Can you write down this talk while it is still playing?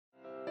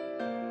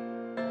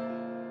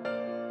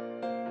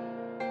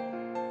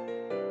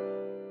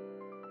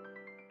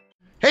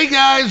Hey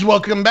guys,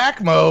 welcome back.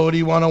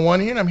 Modii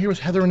 101 here, and I'm here with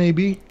Heather and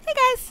AB. Hey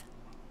guys.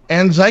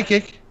 And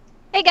Zykic.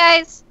 Hey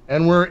guys.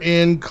 And we're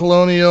in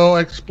Colonial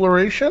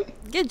Exploration.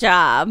 Good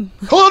job.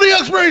 Colonial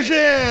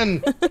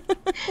Exploration!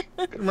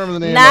 Can't remember the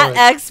name Not of it.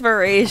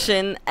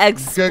 exploration,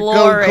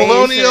 exploration.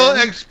 Colonial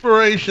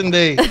Exploration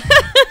Day.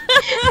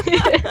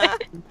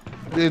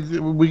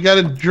 We got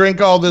to drink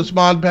all this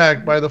mod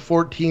pack by the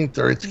 14th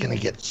or it's going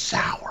to get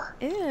sour.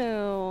 Ew.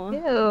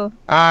 Ew.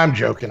 I'm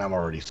joking. I'm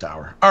already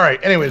sour. All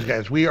right. Anyways,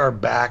 guys, we are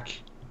back.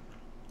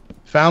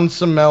 Found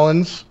some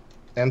melons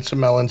and some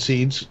melon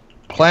seeds.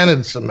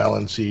 Planted some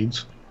melon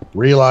seeds.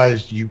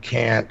 Realized you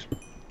can't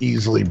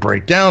easily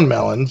break down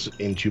melons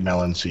into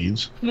melon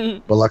seeds.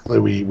 But luckily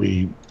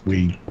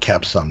we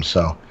kept some.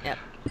 So, Yep.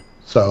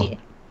 So,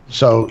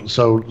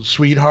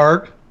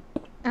 sweetheart.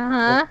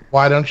 Uh-huh.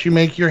 Why don't you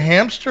make your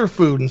hamster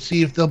food and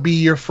see if they'll be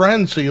your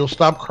friends so you'll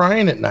stop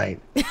crying at night?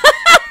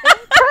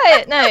 Cry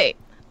at night.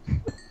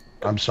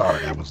 I'm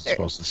sorry, I wasn't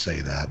supposed to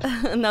say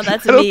that. No,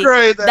 that's Don't me.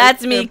 cry at night.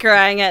 That's me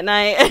crying at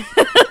night.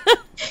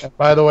 And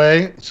by the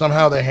way,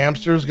 somehow the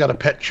hamster's got a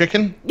pet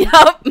chicken.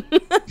 Yup.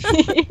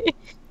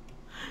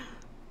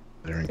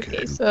 They're in Okay,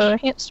 cahoots. so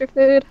hamster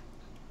food.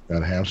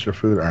 Got hamster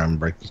food. All right, I'm gonna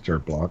break this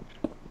dirt block.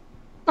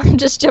 I'm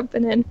just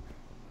jumping in.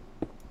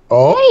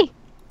 Oh! Hey!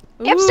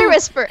 Hamster Ooh,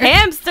 whisper.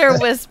 Hamster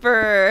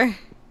whisper.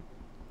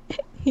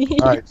 All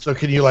right, so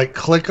can you, like,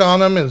 click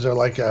on them? Is there,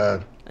 like,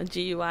 a... A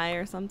GUI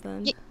or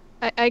something.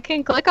 I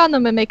can click on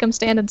them and make them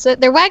stand and sit.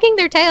 They're wagging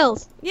their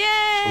tails.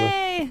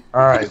 Yay!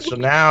 All right, so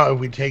now if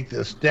we take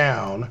this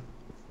down...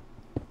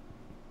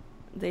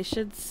 They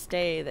should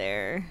stay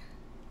there.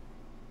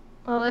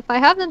 Well, if I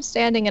have them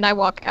standing and I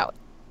walk out.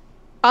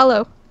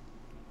 Follow.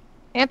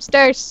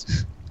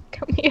 Hamsters.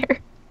 Come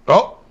here.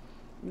 Oh!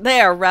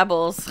 They are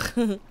rebels.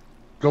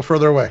 Go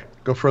further away.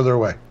 Go further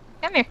away.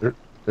 Come here.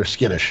 They're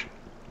skittish.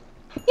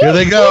 Here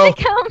they go.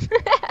 Here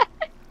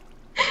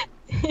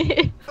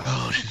they come.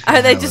 Oh, she's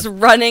Are they gonna just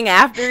running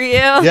after you?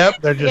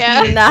 Yep, they're just...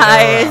 Yeah.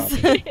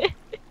 dancing around. Nice.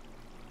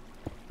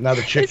 Now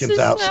the chicken's is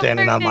out so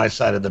standing on my perfect.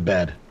 side of the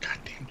bed.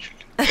 Goddamn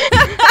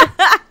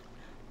chicken.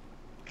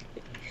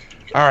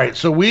 All right,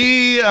 so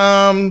we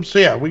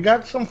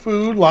got some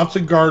food, lots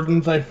of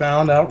gardens I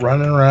found out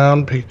running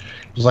around. It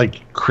was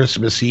like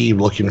Christmas Eve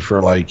looking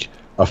for like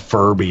a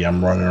Furby.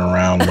 I'm running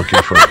around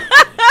looking for.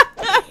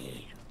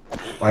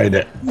 I had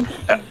to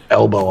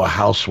elbow a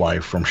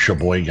housewife from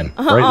Sheboygan right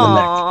in the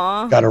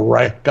Aw. neck. Got her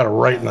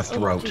right in the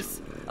throat.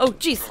 Oh,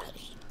 jeez.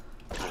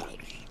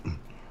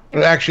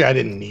 Actually, I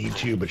didn't need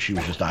to, but she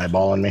was just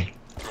eyeballing me.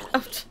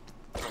 Oh,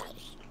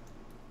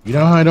 You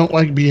know how I don't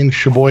like being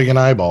Sheboygan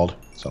eyeballed.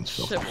 Sounds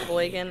filthy.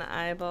 Sheboygan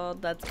eyeball.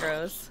 That's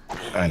gross.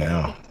 I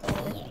know.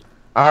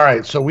 All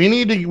right, so we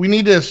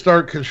need to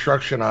start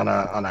construction on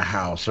a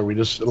house, or we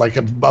just like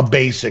a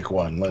basic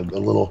one,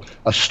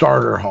 a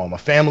starter home, a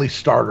family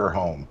starter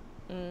home.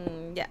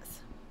 Yes.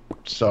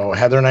 So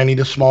Heather and I need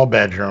a small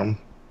bedroom,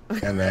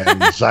 and then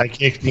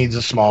Zykic needs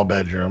a small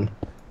bedroom,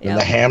 and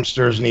the Yep.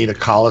 hamsters need a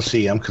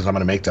coliseum because I'm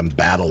going to make them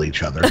battle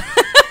each other.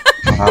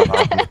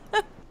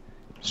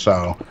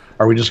 So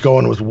are we just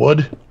going with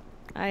wood?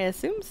 I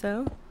assume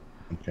so.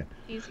 Okay.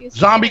 Easiest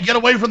Zombie, way. get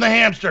away from the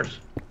hamsters!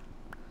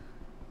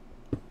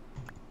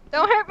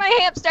 Don't hurt my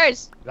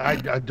hamsters. I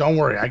don't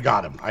worry, I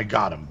got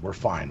him. We're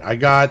fine. I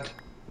got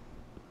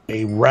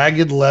a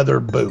ragged leather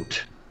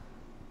boot.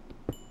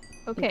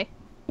 Okay.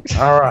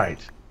 All right.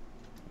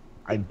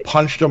 I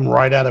punched him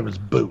right out of his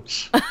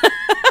boots.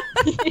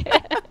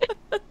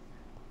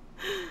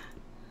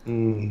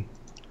 You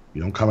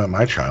don't come at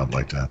my child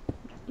like that.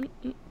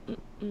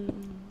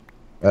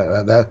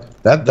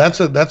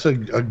 That's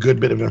a good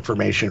bit of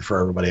information for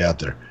everybody out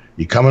there.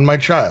 You come in my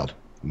child,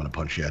 I'm gonna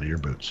punch you out of your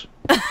boots.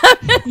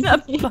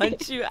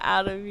 Punch you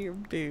out of your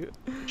boot.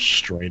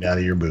 Straight out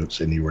of your boots,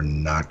 and you are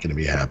not gonna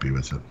be happy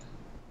with it.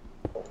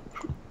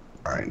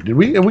 All right. Have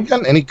we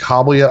gotten any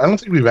cobble yet? I don't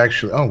think we've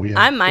actually. Oh, we have.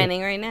 I'm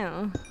mining right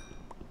now.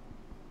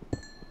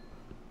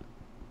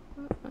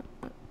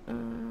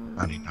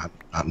 Honey,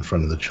 not in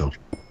front of the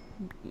children.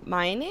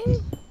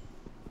 Mining?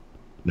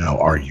 No,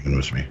 arguing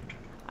with me.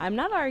 I'm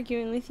not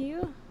arguing with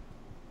you.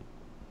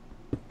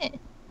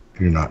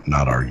 You're not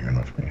arguing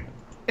with me.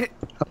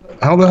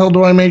 How the hell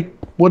do I make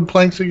wood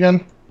planks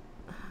again?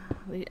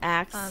 The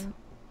axe.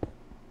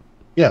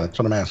 Yeah, that's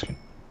what I'm asking.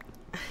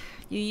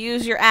 You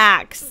use your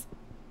axe.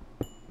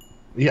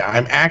 Yeah,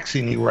 I'm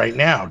axing you right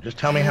now. Just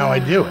tell me how I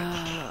do it.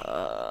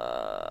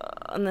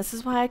 And this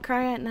is why I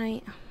cry at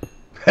night.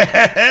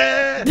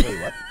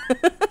 Wait, what?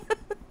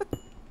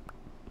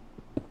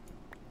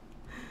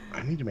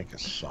 I need to make a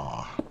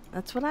saw.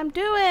 That's what I'm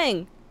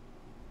doing.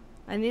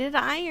 I needed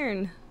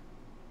iron.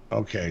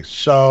 Okay,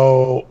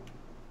 so...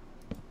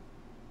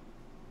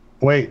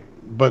 Wait,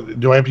 but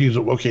do I have to use...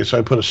 Okay, so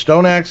I put a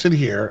stone axe in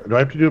here. Do I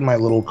have to do it in my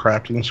little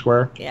crafting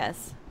square?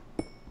 Yes.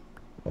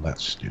 Well,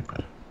 that's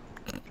stupid.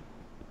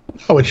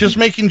 Oh, it's just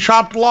making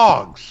chopped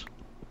logs.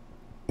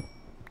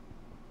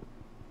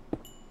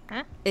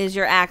 Huh? Is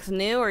your axe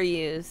new or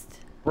used?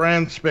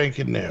 Brand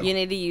spanking new. You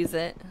need to use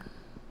it.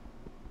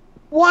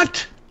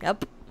 What?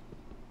 Yep.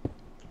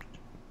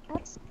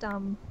 That's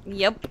dumb.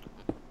 Yep.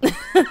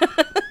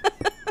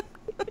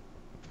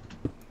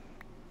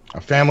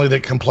 A family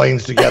that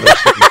complains together.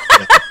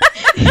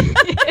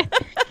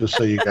 Just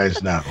so you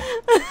guys know.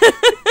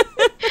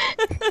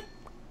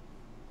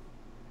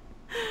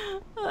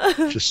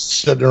 Just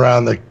sitting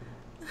around the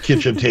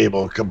kitchen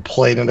table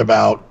complaining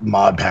about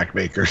mod pack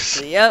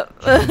makers. Yep.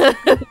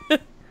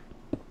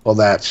 Well,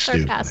 that's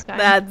stupid.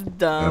 That's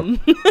dumb.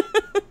 Yep.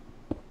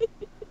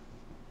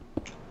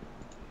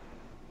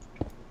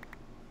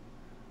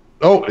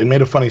 Oh, it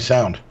made a funny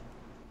sound.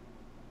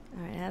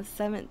 Alright, I have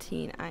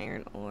 17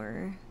 iron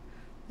ore.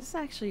 This is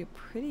actually a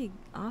pretty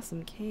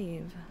awesome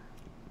cave.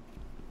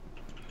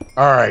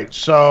 Alright,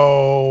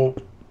 so...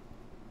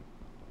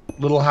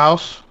 Little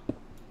house?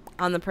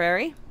 On the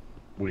prairie?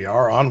 We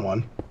are on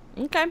one.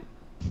 Okay.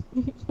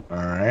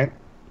 Alright.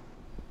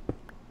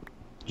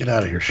 Get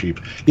out of here, sheep.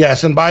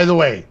 Yes, and by the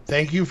way,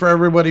 thank you for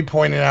everybody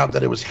pointing out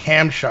that it was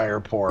Hampshire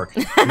pork,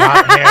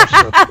 not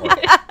Hampshire pork.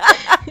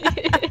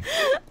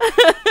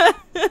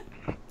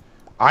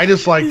 I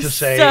just like to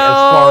say, So as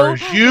far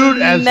as you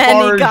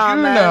know,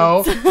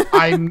 comments.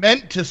 I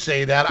meant to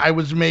say that. I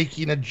was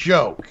making a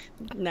joke.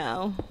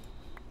 No.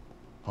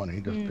 Honey,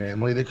 the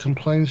family that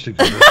complains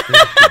together.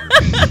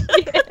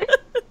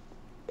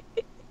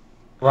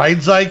 Right,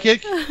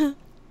 Zykic?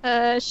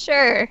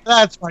 Sure.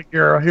 That's my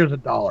girl. Here's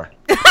 $1.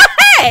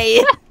 Hey!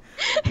 You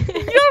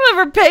don't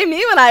ever pay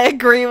me when I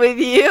agree with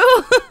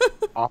you.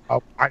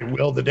 I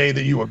will the day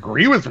that you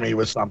agree with me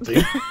with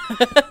something.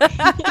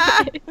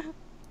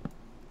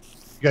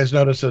 You guys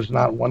notice there's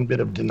not one bit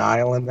of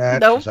denial in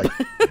that? Nope.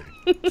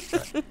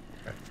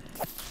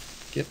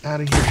 Get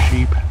out of here,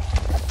 sheep.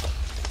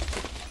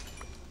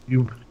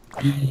 You've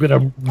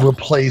been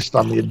replaced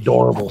on the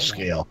adorable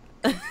scale.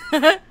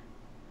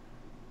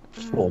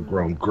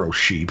 Full-grown gross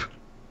sheep.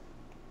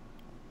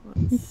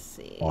 Let's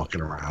see.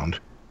 Walking around.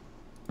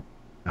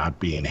 Not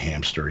being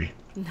hamstery.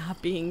 Not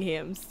being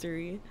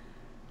hamstery.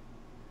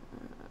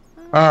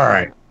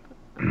 Alright.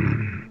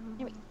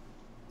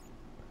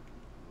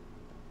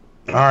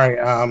 Alright,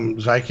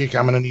 Zykic,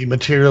 I'm gonna need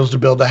materials to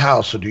build a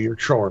house, so do your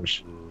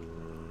chores.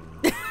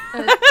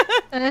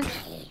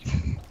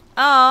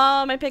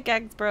 Oh, my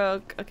pickaxe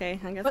broke. Okay,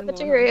 I guess What I'm going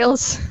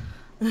materials?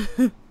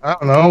 I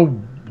don't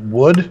know,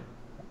 wood?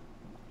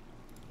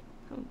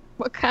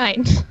 What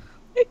kind?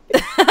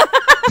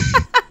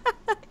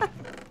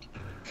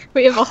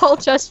 We have a whole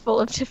chest full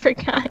of different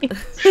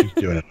kinds. She's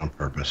doing it on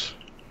purpose.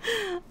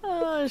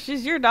 Oh,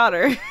 she's your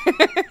daughter.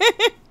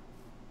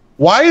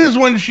 Why is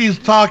when she's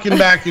talking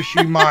back is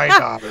she my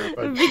daughter?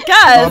 But,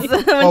 Because.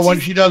 well, when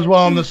she does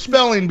well on the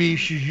spelling bee,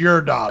 she's your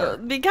daughter.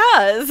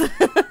 Because.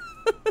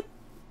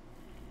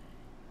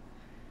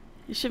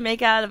 You should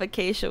make it out of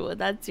acacia wood.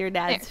 That's your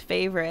dad's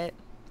favorite.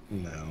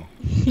 No.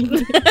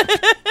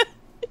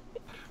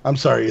 I'm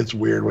sorry, it's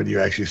weird when you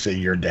actually say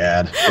your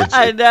dad.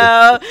 I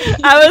know.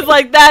 I was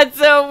like, that's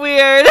so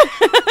weird.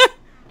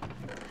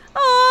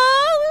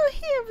 Oh, little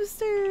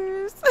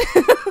hamsters.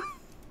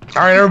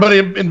 All right, everybody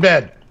in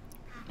bed.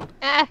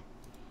 Ah.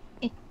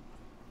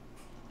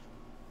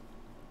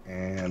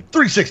 And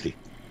 360.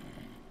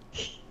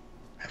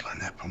 I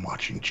learned that from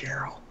watching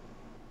Gerald.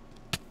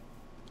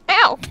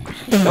 Ow!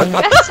 Somebody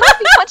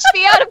punched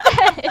me out of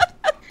bed.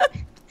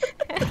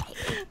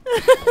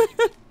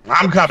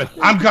 I'm coming.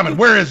 I'm coming.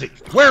 Where is he?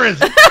 Where is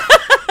he?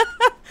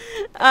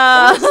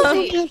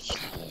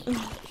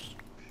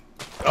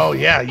 Oh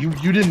yeah, you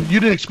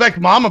didn't expect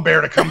Mama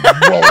Bear to come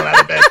rolling out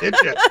of bed, did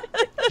you?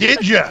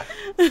 Did you?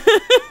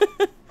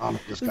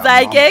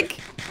 Zykic,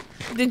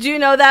 did you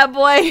know that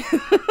boy?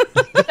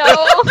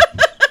 No.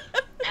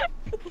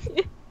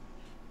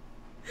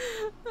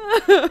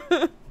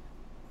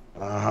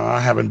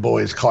 Having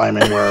boys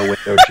climbing where a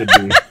window should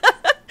be.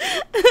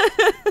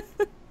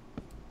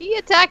 He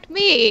attacked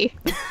me.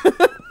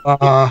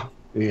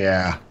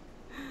 Yeah.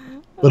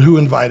 But who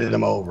invited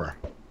him over?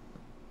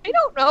 I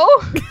don't know.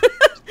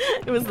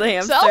 It was the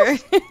hamster.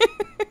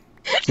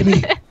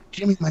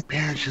 Jimmy, my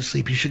parents should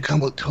sleep. You should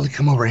totally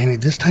come over, Annie.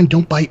 This time,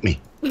 don't bite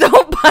me.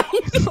 Don't bite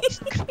me.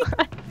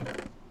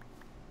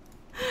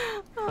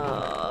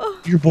 Oh.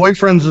 Your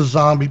boyfriend's a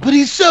zombie, but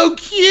he's so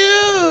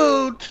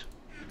cute.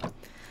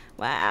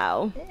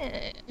 Wow.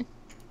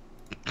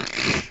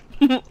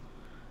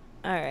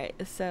 Alright,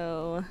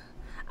 so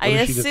I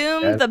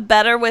assume the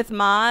better with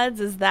mods,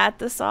 is that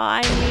the saw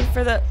I need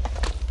for the...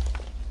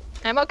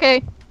 I'm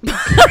okay.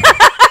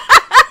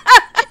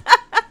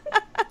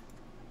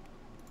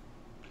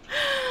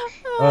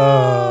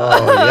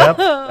 Oh,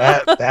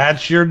 yep.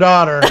 That's your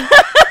daughter.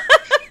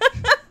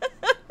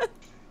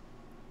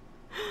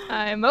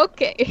 I'm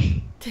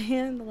okay.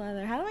 Tanned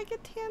leather. How do I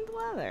get tanned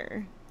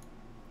leather?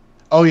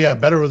 Oh yeah,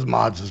 better with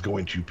mods is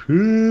going to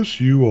piss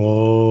you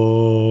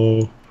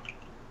off.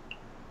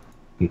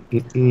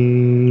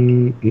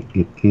 Tanned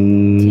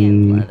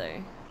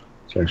leather.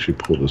 Let's actually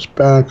pull this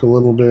back a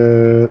little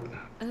bit.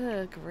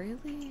 Ugh,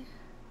 really?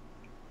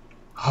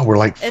 Oh, we're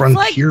like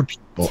frontier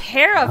people.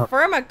 Terra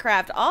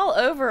Firmacraft all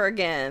over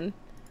again.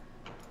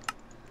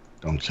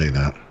 Don't say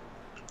that.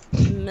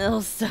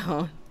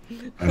 Millstone.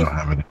 I don't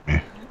have it in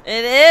me.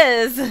 It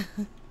is.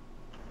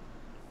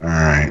 All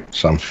right,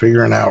 so I'm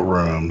figuring out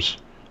rooms.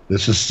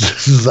 This is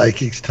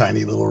Zykic's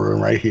tiny little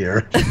room right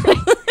here.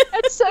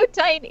 That's so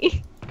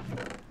tiny.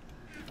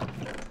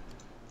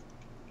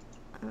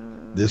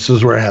 This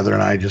is where Heather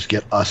and I just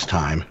get us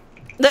time.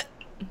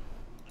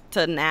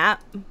 To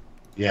nap?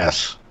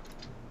 Yes.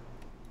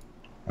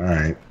 All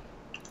right.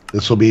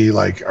 This will be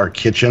like our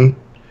kitchen,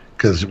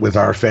 because with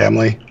our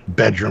family,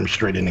 bedroom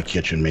straight into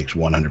kitchen makes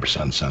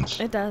 100% sense.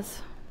 It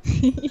does.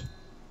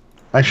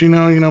 Actually,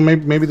 no,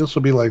 maybe this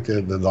will be like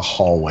the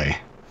hallway.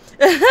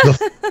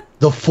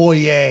 The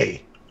foyer.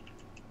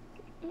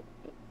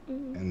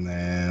 And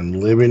then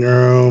living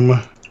room.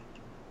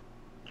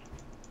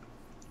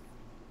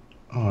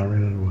 Oh, I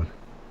ran out of wood.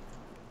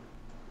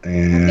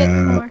 I'm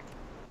getting more.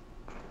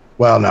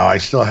 Well, no, I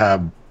still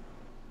have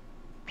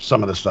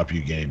some of the stuff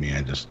you gave me.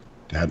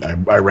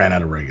 I ran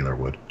out of regular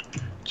wood.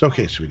 It's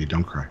okay, sweetie.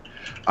 Don't cry.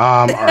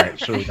 All right.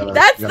 So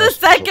that's the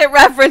second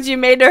reference you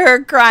made to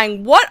her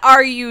crying. What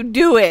are you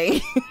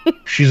doing?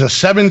 She's a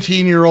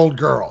 17-year-old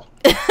girl.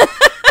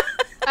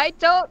 I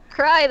don't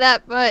cry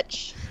that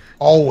much.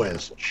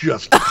 Always,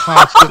 just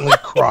constantly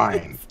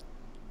crying.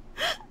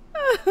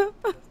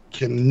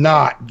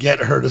 Cannot get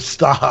her to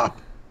stop.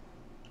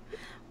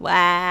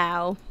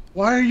 Wow.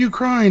 Why are you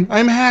crying?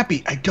 I'm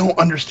happy. I don't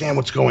understand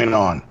what's going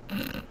on.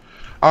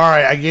 All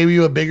right, I gave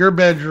you a bigger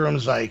bedroom,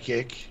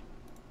 Zykic.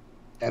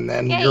 And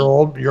then Yay.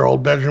 your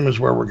old bedroom is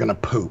where we're gonna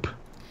poop.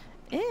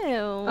 Ew.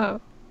 Oh,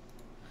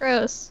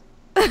 gross.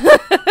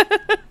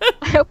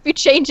 I hope you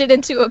change it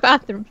into a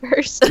bathroom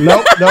first.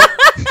 Nope.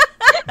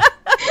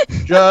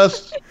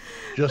 Just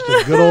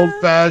a good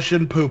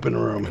old-fashioned pooping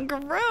room.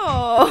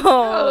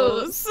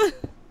 Gross.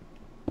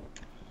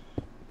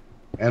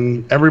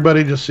 And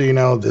everybody, just so you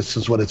know, this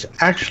is what it's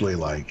actually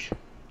like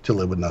to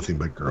live with nothing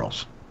but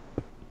girls.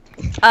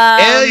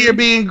 Ew, you're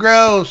being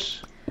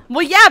gross.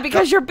 Well, yeah,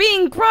 because you're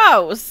being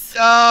gross.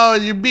 Oh,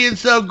 you're being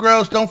so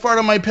gross. Don't fart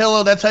on my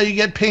pillow. That's how you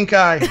get pink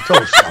eye. It's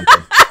always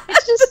something.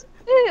 It's just,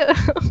 ew.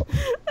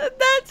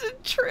 That's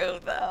true,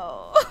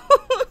 though.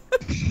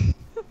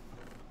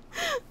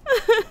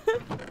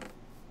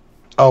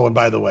 Oh, and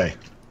by the way,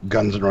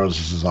 Guns N'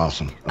 Roses is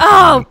awesome. Okay.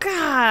 Oh, God.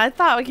 I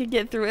thought we could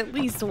get through at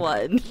least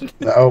one.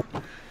 No.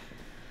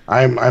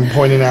 I'm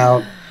pointing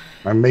out,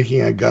 I'm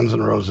making a Guns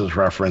N' Roses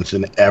reference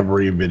in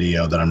every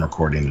video that I'm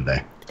recording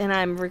today. And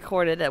I'm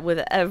recorded it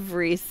with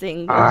every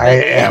single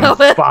I video.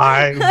 am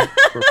fine.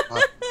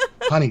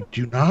 Honey,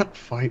 do not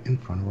fight in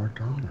front of our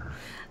daughter.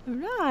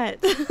 I'm not.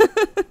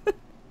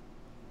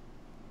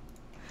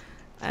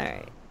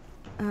 Alright.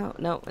 Oh,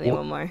 no. I need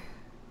one more.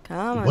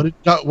 Come on.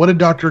 What did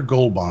Dr.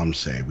 Goldbaum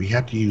say? We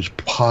have to use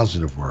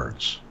positive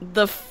words.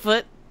 The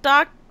foot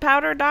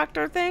powder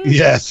doctor thing?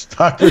 Yes,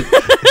 Dr.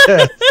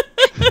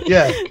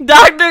 yes.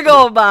 Dr.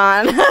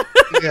 Goldbaum.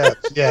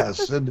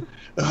 yes.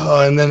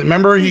 And then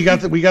remember we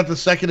got the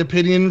second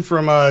opinion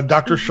from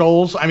Dr.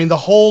 Scholes. I mean the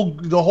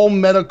whole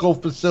medical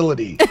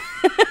facility.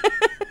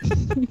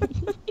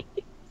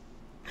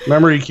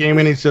 Remember he came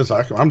in. He says,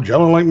 "I'm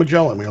gelling like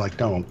Magellan." We were like,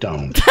 "Don't."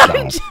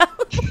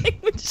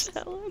 Like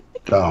Magellan.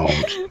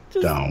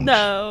 Don't.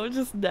 No,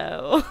 just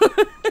no.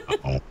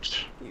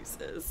 Don't.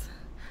 Uses.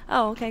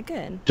 Oh, okay,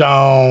 good.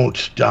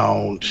 Don't.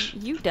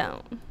 You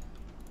don't.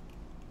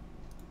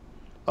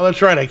 Oh,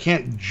 that's right. I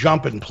can't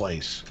jump in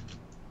place.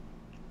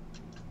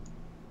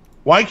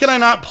 Why can I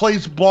not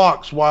place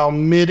blocks while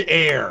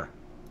mid-air?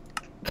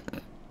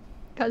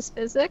 Because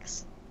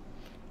physics?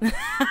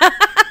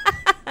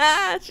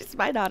 She's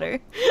my daughter.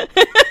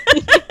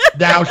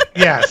 Now,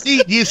 yeah.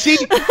 See, do you see?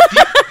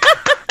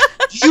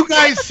 Do you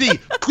guys see?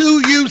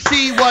 Do you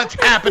see what's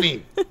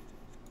happening?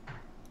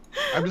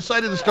 I've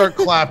decided to start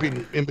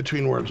clapping in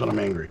between words when I'm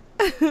angry.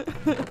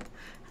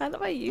 How do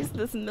I use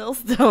this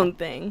millstone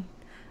thing?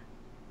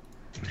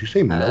 Did you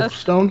say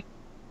millstone?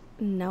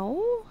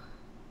 No.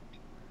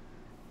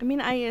 I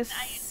mean, I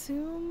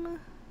assume...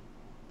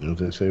 What did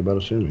they say about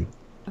assuming?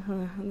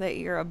 That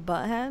you're a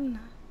butthead?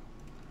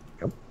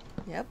 Yep.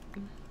 Yep.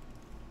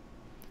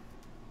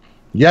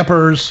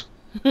 Yeppers.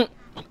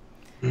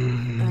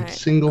 Right.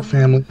 Single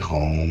family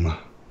home.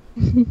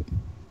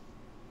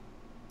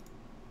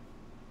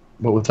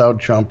 But without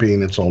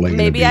jumping, it's only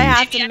Maybe gonna be... I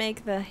have to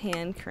make the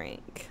hand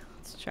crank.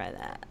 Let's try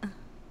that.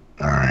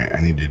 Alright, I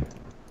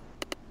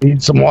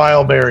need some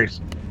wild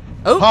berries.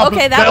 Oh, Papa's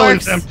okay, that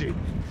belly's works. empty.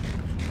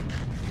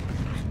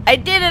 I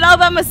did it all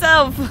by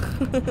myself.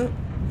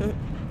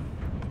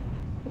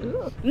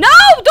 Ooh. No,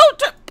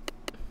 don't.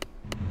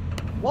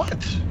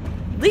 What?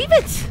 Leave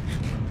it.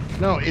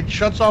 No, it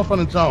shuts off on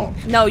its own.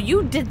 No,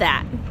 you did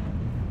that.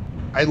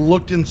 I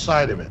looked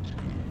inside of it.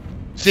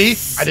 See?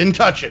 I didn't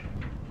touch it.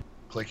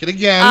 Click it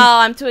again. Oh,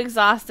 I'm too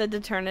exhausted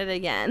to turn it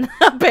again.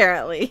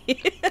 Apparently.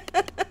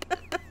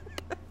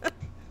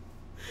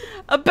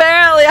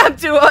 Apparently, I'm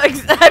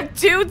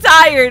too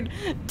tired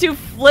to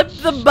flip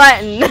the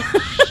button.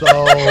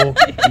 So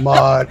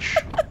much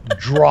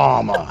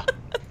drama.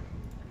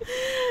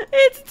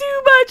 It's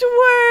too much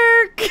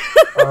work.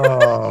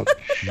 Oh,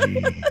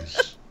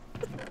 jeez.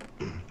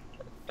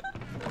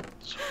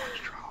 So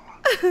much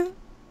drama.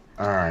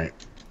 All right.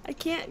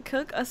 can't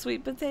cook a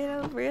sweet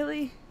potato,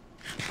 really?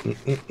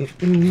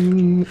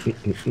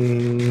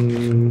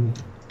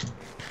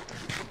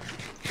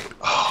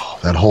 Oh,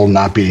 that whole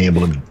not being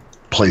able to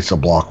place a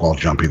block while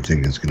jumping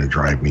thing is going to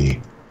drive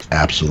me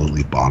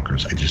absolutely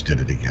bonkers. I just did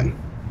it again.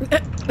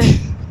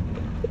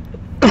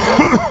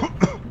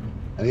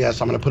 And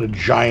yes, I'm going to put a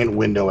giant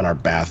window in our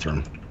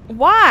bathroom.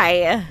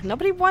 Why?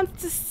 Nobody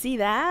wants to see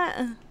that.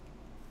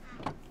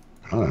 I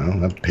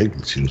don't know. That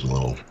pig seems a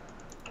little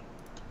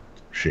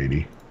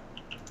shady.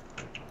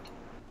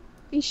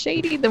 He's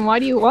shady, then why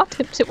do you want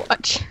him to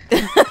watch?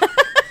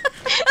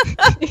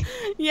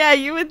 Yeah,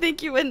 you would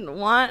think you wouldn't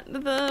want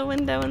the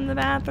window in the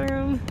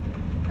bathroom.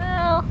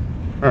 No.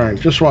 Alright,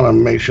 just want to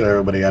make sure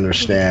everybody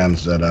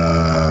understands that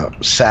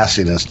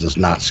sassiness does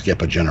not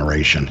skip a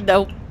generation.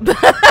 Nope.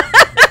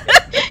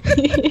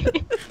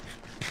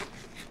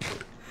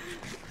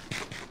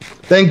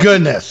 Thank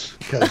goodness,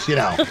 because, you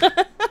know.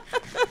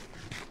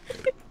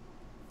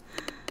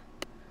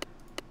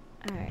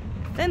 Alright,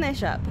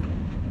 finish up.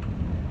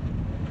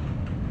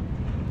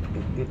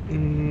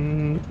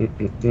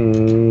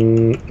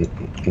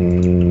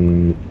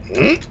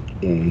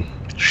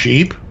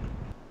 Sheep?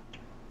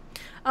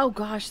 Oh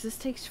gosh, this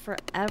takes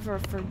forever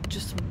for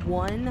just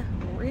one?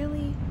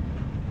 Really?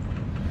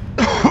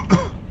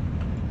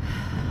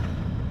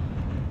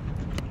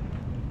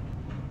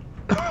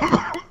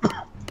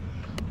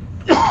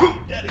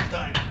 Daddy's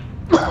dying.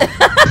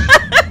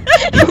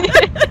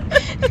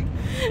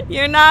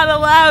 You're not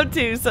allowed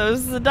to, so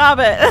stop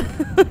it.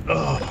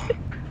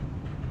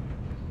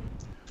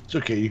 It's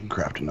okay, you can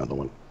craft another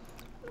one.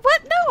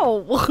 What?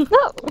 No.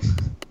 No.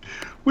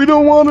 We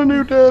don't want a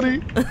new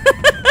daddy.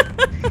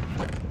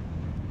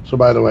 So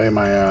by the way,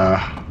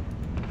 my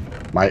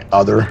my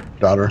other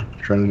daughter,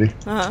 Trinity,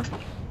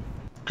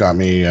 got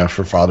me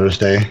for Father's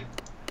Day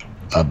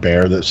a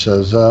bear that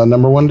says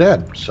 #1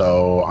 dad.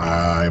 So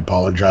I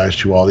apologize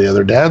to all the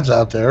other dads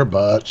out there,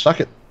 but suck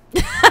it.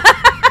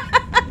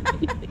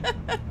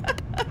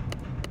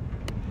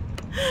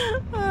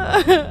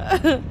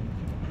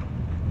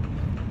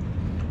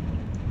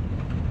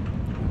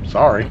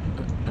 Sorry.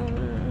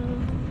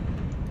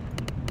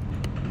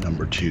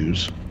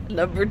 #2s.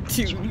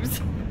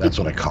 #2s. That's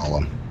what I call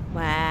them.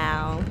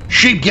 Wow.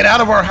 Sheep, get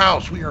out of our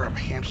house. We are a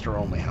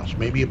hamster-only house.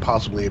 Maybe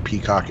possibly a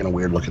peacock and a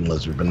weird-looking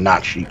lizard, but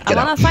not sheep. Get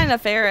I out. want to find a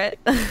ferret.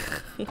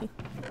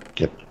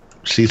 Get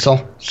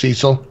Cecil.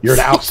 Cecil, you're an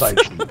outside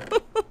sheep.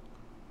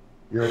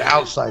 You're an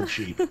outside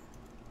sheep. All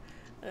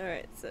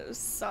right, so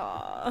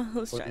saw.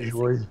 Let's try this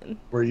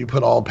Where you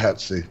put all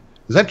pets. See,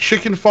 is that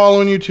chicken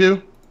following you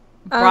too?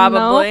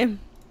 Probably. No.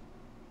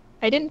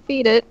 I didn't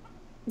feed it.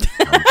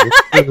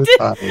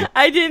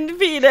 I didn't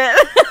feed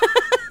it.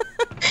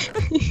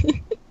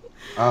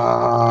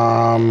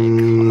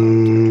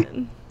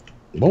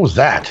 What was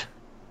that?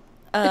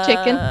 The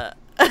chicken.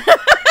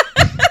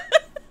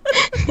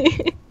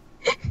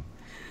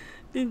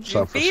 Did So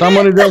you for feed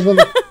someone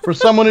it? for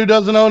someone who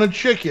doesn't own a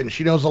chicken,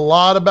 she knows a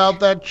lot about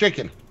that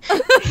chicken.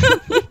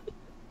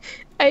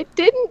 I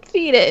didn't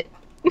feed it.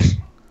 I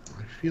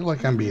feel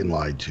like I'm being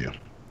lied to.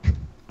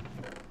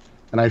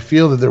 And I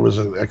feel that there was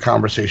a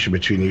conversation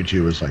between you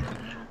two. It was like,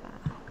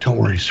 don't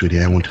worry, sweetie,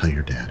 I won't tell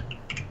your dad.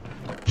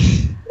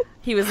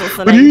 He was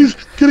listening. But he's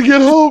gonna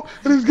get home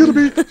and he's gonna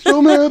be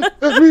so mad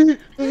at me.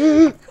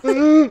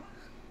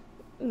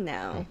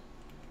 No.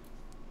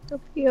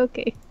 It'll be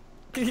okay.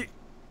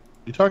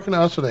 You talking to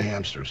us or the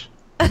hamsters?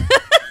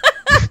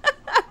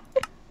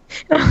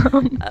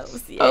 Oh,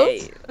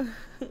 yay.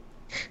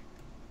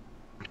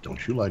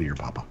 Don't you lie to your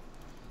papa.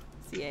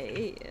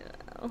 Yay.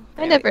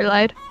 I never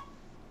lied.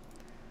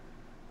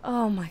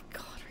 Oh my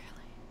god,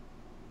 really?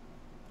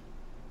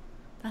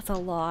 That's a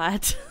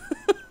lot.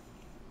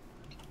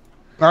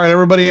 All right,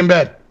 everybody in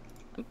bed.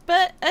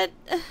 But,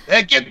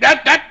 Get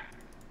that.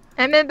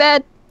 I'm in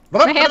bed.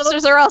 My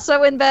hamsters are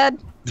also in bed.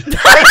 oh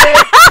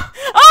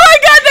my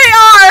god, they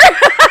are!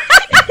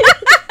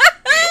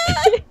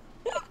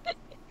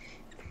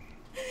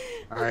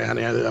 All right,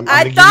 honey.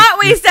 I thought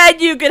we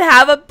said you could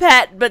have a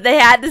pet, but they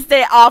had to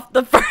stay off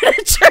the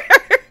furniture.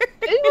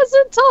 I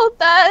wasn't told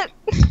that.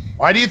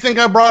 Why do you think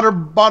I bought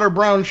her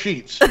brown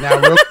sheets? Now,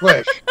 real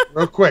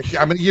quick.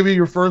 I'm gonna give you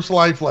your first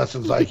life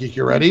lesson, Zykic.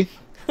 You ready?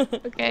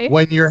 Okay.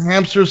 When your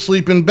hamsters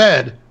sleep in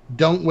bed,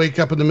 don't wake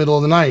up in the middle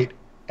of the night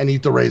and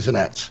eat the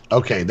raisinets.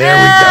 Okay, there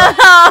we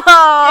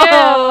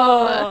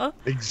go.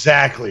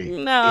 Exactly.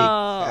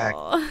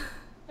 No.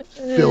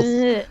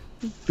 Exactly.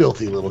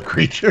 Filthy little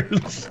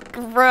creatures.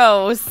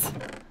 Gross.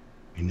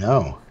 I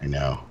know.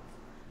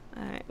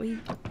 Alright, we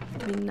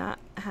do not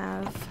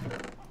have...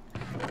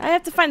 I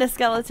have to find a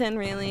skeleton,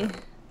 really.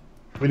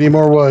 We need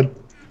more wood.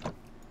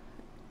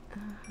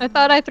 I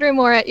thought I threw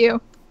more at you.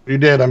 You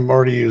did. I'm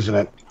already using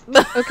it.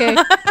 Okay.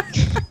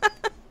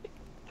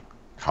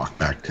 Talk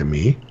back to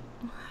me.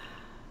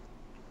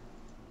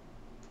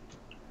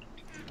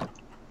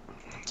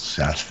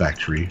 Sass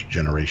Factory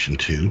Generation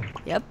 2.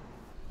 Yep.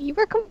 You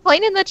were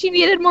complaining that you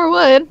needed more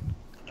wood.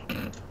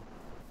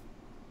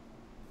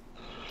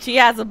 She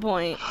has a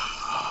point.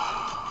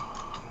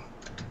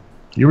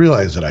 You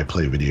realize that I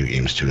play video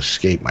games to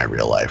escape my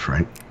real life,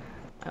 right?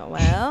 Oh,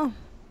 well.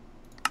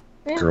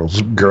 Yeah.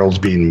 Girls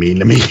being mean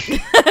to me.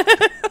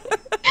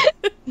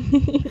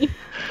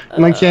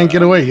 And I can't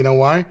get away. You know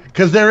why?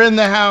 Because they're in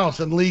the house,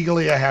 and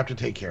legally I have to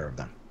take care of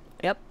them.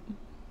 Yep.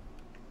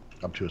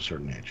 Up to a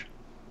certain age.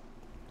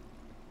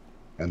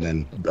 And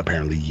then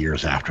apparently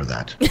years after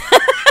that.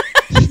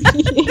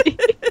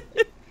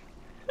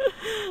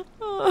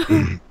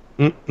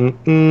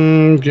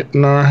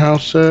 Getting our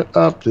house set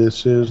up.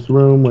 This is the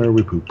room where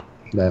we poop.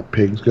 That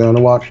pig's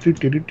gonna watch.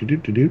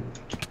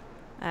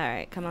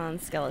 Alright, come on,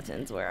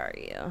 skeletons. Where are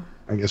you?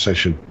 I guess I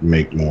should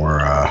make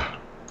more,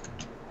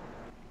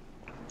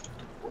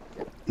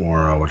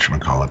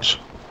 whatchamacallits,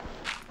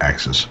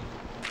 axes.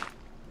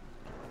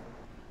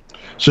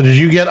 So did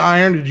you get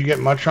iron? Did you get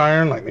much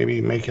iron? Like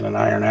maybe making an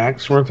iron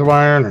axe worth of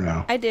iron, or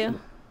no? I do.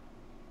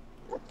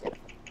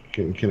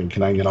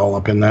 Can I get all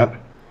up in that?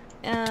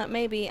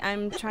 Maybe.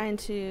 I'm trying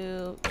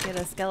to get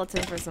a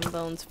skeleton for some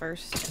bones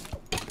first.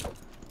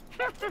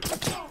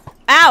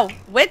 Ow!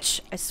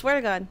 Witch! I swear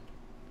to God.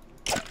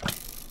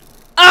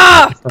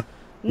 Ah!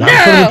 Not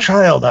for the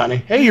child, honey.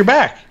 Hey, you're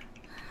back.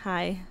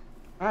 Hi.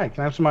 Hi,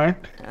 can I have some iron?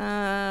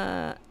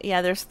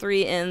 Yeah, there's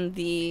 3 in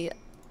the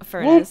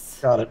furnace.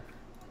 Whoop, got it.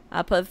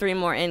 I'll put 3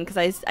 more in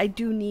because I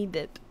do need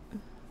it.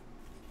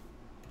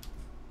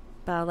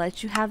 But I'll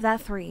let you have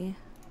that 3.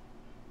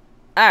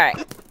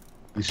 Alright.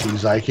 You see,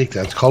 Zykic,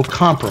 that's called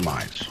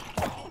compromise.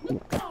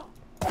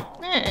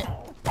 Eh.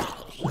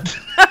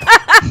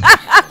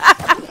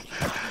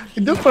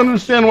 I don't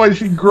understand why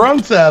she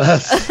grunts at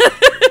us.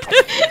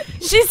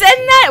 She's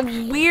in that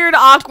weird,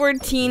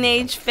 awkward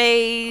teenage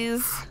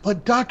phase.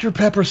 But Dr.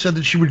 Pepper said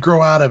that she would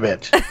grow out of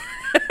it.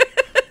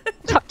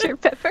 Dr.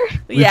 Pepper.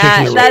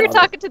 Yeah, You're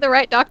talking to the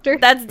right doctor.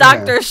 That's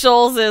Dr.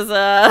 Scholl's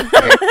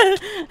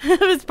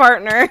his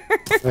partner.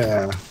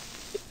 Yeah.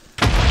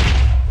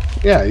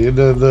 Yeah,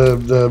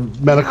 the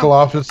medical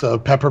office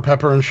of Pepper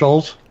and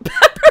Scholl's.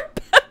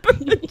 Pepper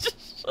and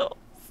Scholl's.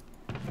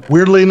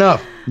 Weirdly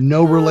enough,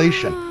 no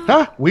relation.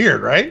 Huh?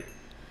 Weird, right?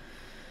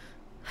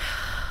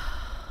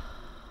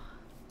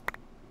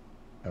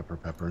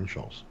 Pepper and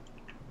Scholl's.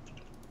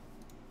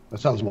 That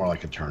sounds more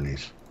like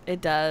attorneys. It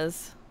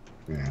does.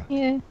 Yeah.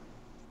 Yeah.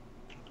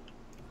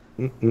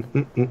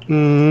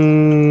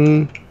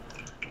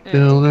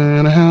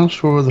 Building a house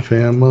for the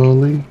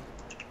family.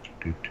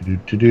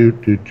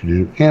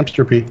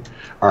 Hamster pee.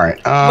 All right.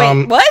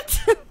 Wait, what?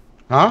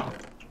 Huh?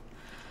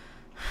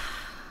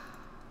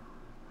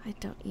 I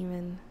don't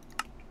even.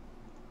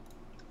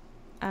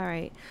 All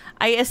right.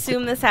 I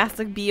assume this has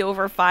to be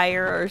over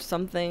fire or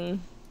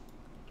something,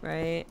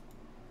 right?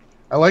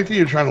 I like that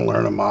you're trying to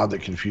learn a mod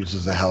that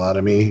confuses the hell out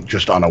of me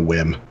just on a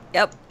whim.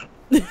 Yep.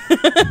 I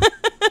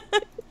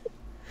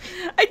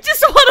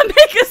just want to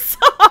make a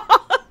song.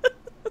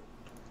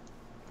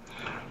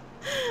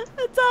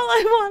 That's all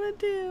I want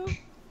to do.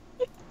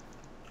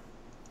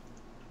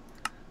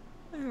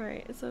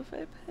 Alright, so if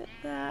I put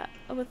that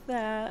with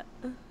that,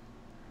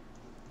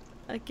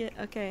 I get,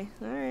 okay,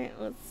 alright,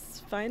 let's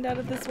find out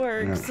if this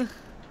works. Yeah.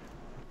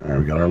 Alright,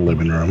 we got our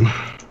living room.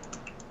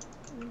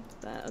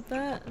 That with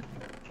that.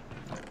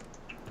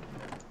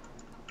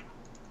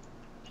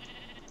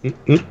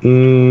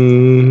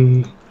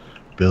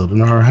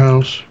 Building our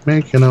house,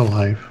 making a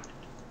life.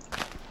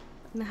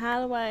 And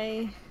how do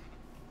I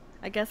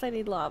guess I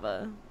need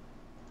lava.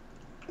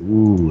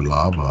 Ooh,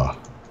 lava.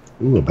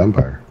 Ooh, a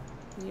vampire.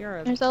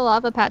 There's a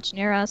lava patch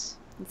near us.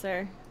 Is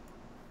there?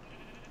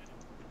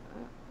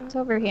 It's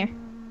over here.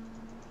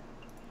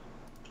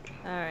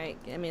 Alright,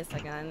 give me a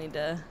second. I need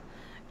to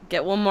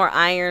get 1 more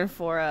iron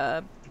for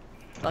a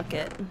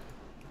bucket.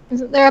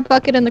 Isn't there a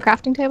bucket in the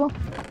crafting table?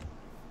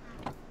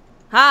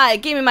 Hi,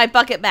 give me my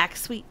bucket back,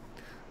 sweet.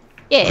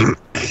 Yeah.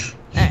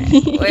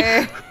 Alright,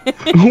 where?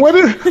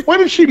 What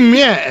did she mean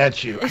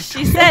at you?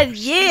 She said,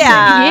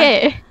 yeah.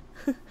 Yeah.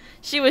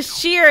 She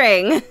was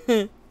cheering.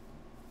 I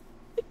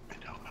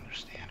don't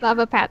understand.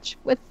 Lava patch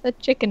with a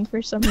chicken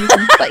for some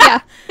reason. But yeah.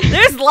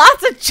 There's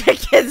lots of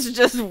chickens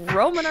just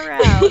roaming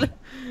around.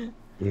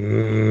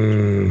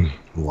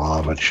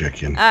 Lava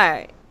chicken.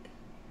 Alright.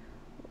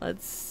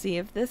 Let's see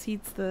if this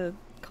heats the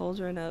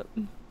cauldron up.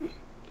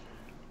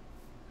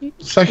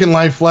 Second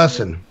life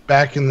lesson.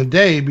 Back in the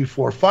day,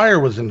 before fire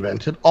was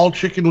invented, all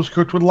chicken was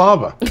cooked with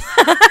lava.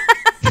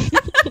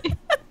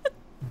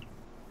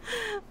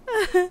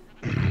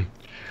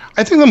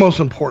 I think the most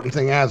important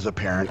thing as a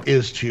parent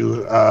is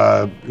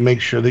to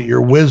make sure that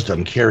your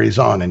wisdom carries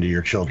on into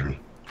your children.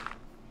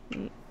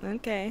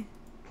 Okay.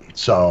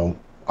 So,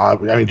 I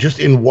mean,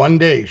 just in one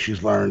day,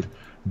 she's learned,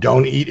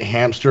 don't eat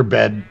hamster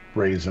bed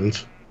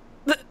raisins.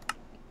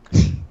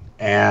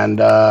 And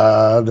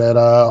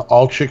that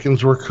all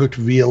chickens were cooked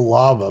via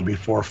lava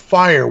before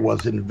fire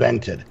was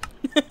invented.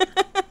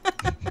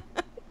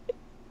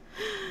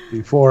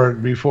 before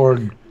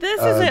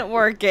this isn't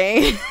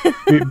working.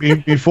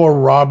 Before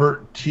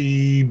Robert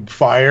T.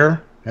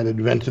 Fire had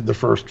invented the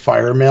first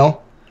fire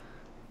mill.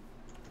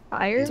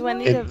 Fire? Do I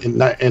need In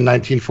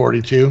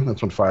 1942,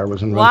 that's when fire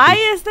was invented. Why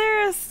is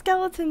there a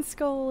skeleton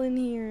skull in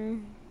here?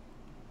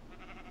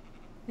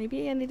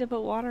 Maybe I need to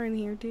put water in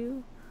here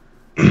too.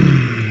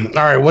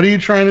 All right, what are you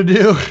trying to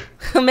do?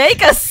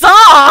 Make a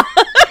saw!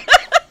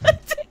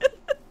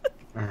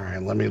 All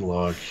right, let me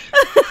look.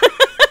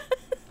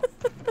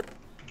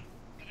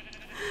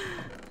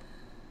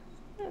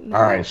 No.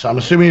 All right, so I'm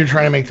assuming you're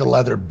trying to make the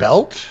leather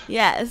belt.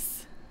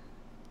 Yes.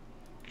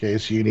 Okay,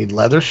 so you need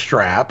leather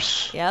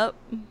straps. Yep.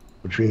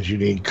 Which means you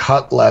need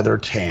cut leather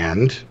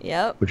tanned.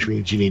 Yep. Which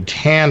means you need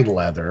tanned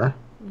leather.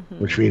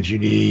 Which means you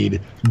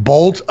need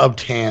bolt of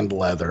tanned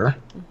leather.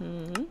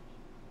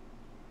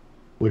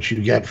 Which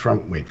you get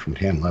from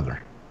tanned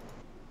leather.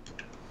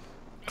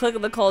 Click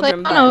the cauldron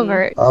Click button. on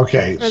over.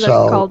 Okay, For the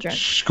so cauldron.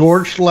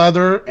 scorched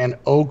leather and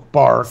oak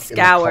bark.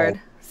 Scoured.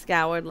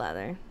 Scoured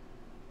leather.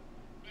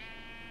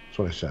 That's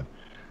what I said.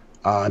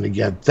 And to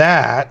get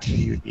that,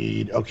 you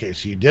need... Okay,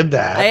 so you did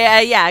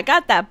that. Yeah, I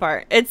got that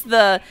part. It's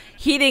the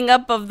heating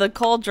up of the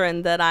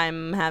cauldron that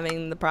I'm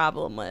having the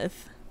problem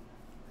with.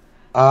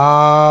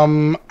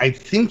 I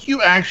think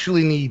you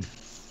actually need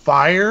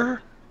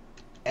fire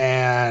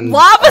and...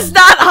 Lava's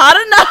not hot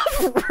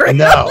enough? Really?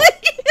 No.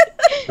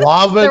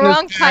 Lava The in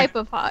wrong this pack, type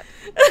of hot.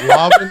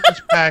 lava in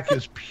this pack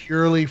is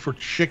purely for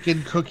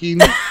chicken cooking,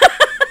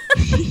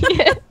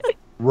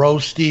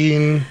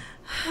 roasting.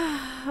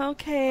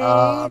 Okay.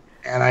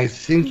 And I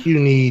think you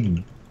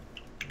need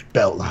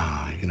belt.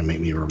 Oh, you're gonna make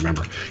me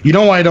remember. You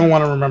know why I don't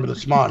want to remember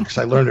this mod? Because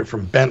I learned it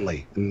from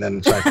Bentley, and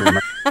then so I can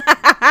remember.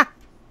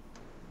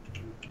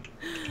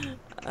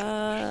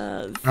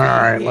 All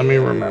right, let me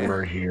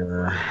remember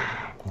here.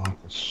 Block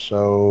of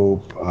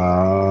soap.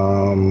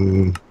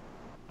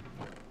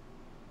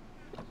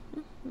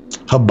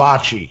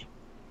 Hibachi.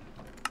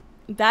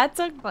 That's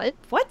a What?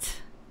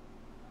 what?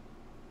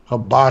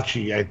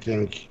 Hibachi, I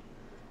think,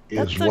 is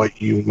That's a- what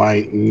you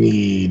might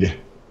need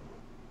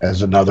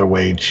as another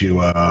way to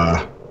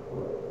what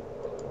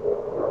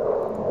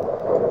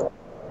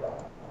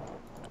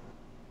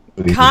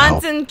do you think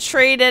help?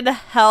 Concentrated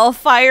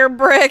hellfire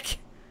brick.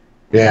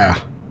 Yeah.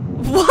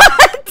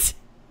 What?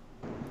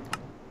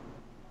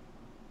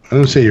 I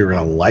didn't say you were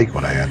gonna like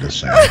what I had to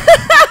say.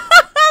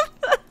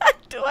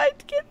 Do I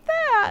get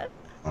that?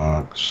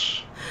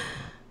 Box.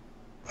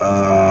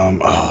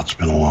 Oh, it's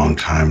been a long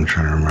time. I'm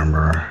trying to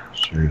remember.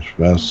 Serious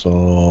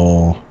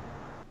vessel.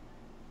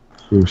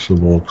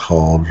 Crucible,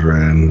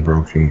 cauldron,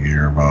 broken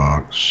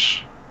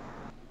gearbox.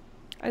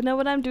 I know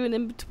what I'm doing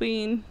in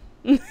between.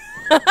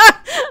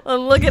 I'm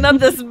looking up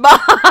this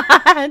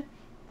mod.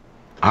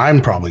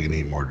 I'm probably gonna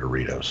eat more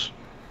Doritos.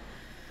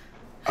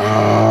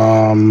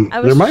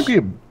 was There might be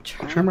a. I'm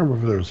trying- trying to remember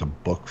if there was a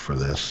book for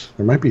this.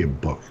 There might be a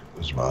book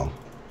as well.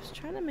 I was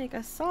trying to make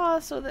a saw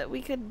so that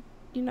we could,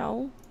 you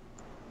know,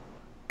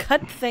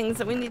 cut things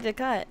that we need to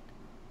cut.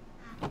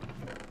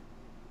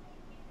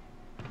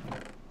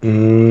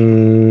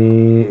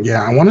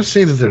 Yeah, I want to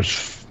say that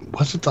there's.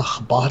 Was it the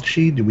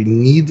hibachi? Do we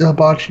need the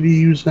hibachi to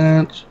use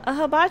that? A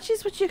hibachi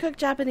is what you cook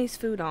Japanese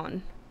food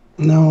on.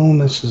 No,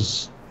 this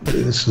is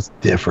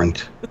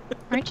different.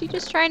 Aren't you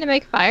just trying to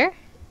make fire?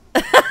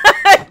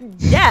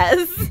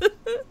 Yes.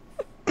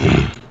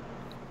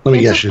 Let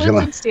me guess, she's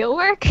gonna. Steel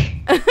work?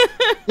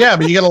 Yeah,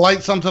 but you gotta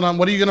light something on.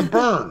 What are you gonna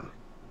burn?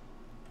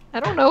 I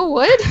don't know,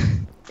 wood?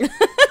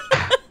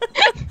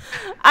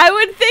 I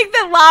would think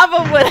that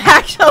lava would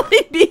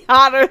actually be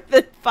hotter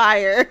than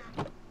fire.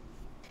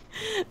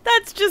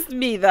 That's just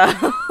me, though.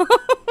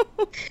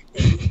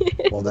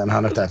 Well, then,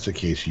 how if that's the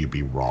case, you'd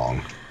be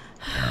wrong.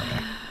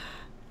 Apparently.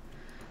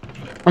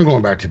 I'm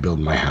going back to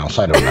building my house.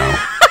 I don't know.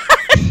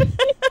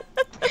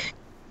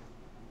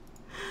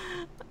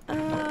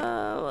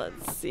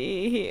 Let's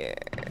see here.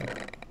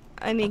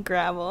 I need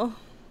gravel.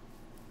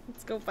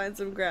 Let's go find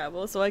some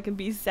gravel so I can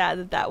be sad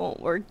that that won't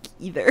work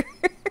either.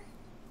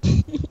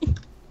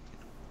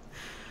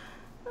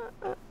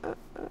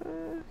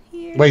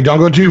 Here. Wait, don't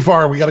go too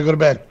far. We gotta go to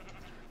bed.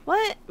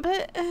 What?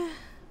 But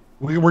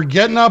We're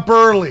getting up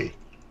early.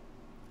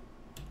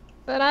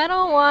 But I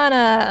don't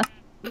wanna.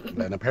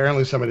 And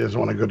apparently somebody doesn't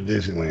want to go to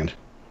Disneyland.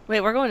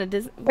 wait, we're going to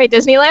Disney. Wait,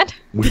 Disneyland?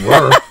 We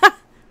were.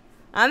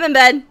 I'm in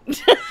bed.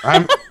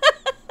 I'm.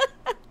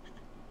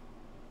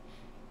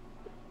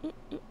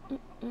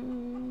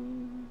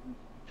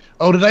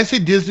 Oh, did I say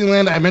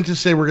Disneyland? I meant to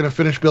say we're gonna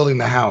finish building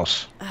the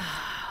house.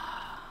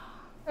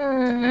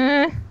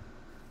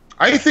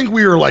 I think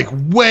we are like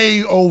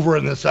way over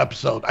in this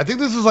episode. I think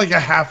this is like a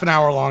half an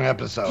hour long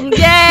episode.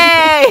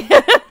 Yay!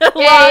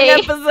 Long Yay.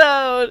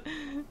 episode.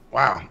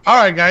 Wow. All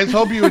right, guys.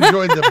 Hope you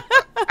enjoyed the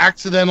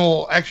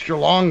accidental extra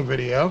long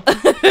video.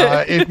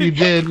 If you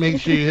did, make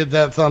sure you hit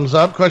that thumbs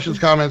up. Questions,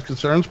 comments,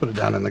 concerns, put it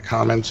down in the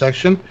comment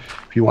section.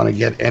 If you want to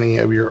get any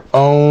of your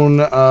own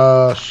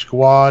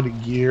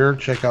squad gear,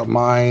 check out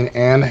mine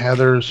and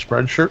Heather's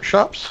Spreadshirt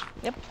shops.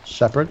 Yep.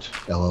 Separate,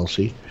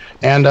 LLC.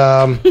 And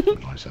I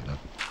said that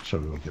so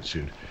we won't get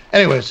sued.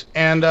 Anyways,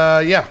 and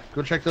yeah,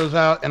 go check those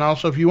out. And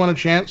also, if you want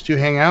a chance to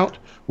hang out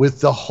with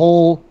the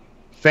whole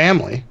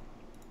family,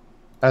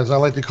 as I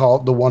like to call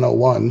it, the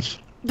 101s.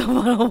 The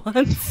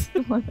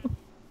 101s.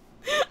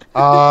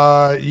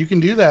 You can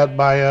do that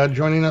by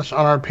joining us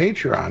on our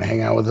Patreon,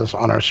 hang out with us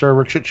on our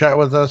server, chit chat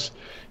with us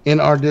in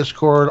our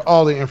Discord.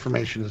 All the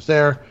information is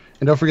there.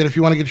 And don't forget, if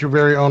you want to get your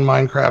very own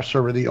Minecraft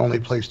server, the only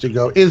place to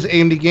go is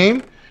AMD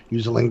Game.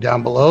 Use the link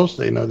down below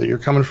so they know that you're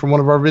coming from one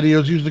of our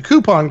videos. Use the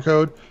coupon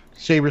code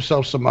to save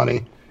yourself some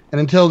money.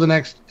 And until the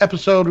next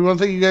episode, we want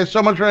to thank you guys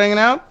so much for hanging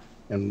out.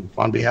 And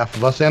on behalf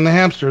of us and the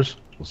hamsters,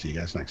 we'll see you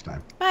guys next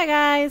time. Bye,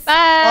 guys.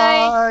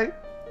 Bye. Bye.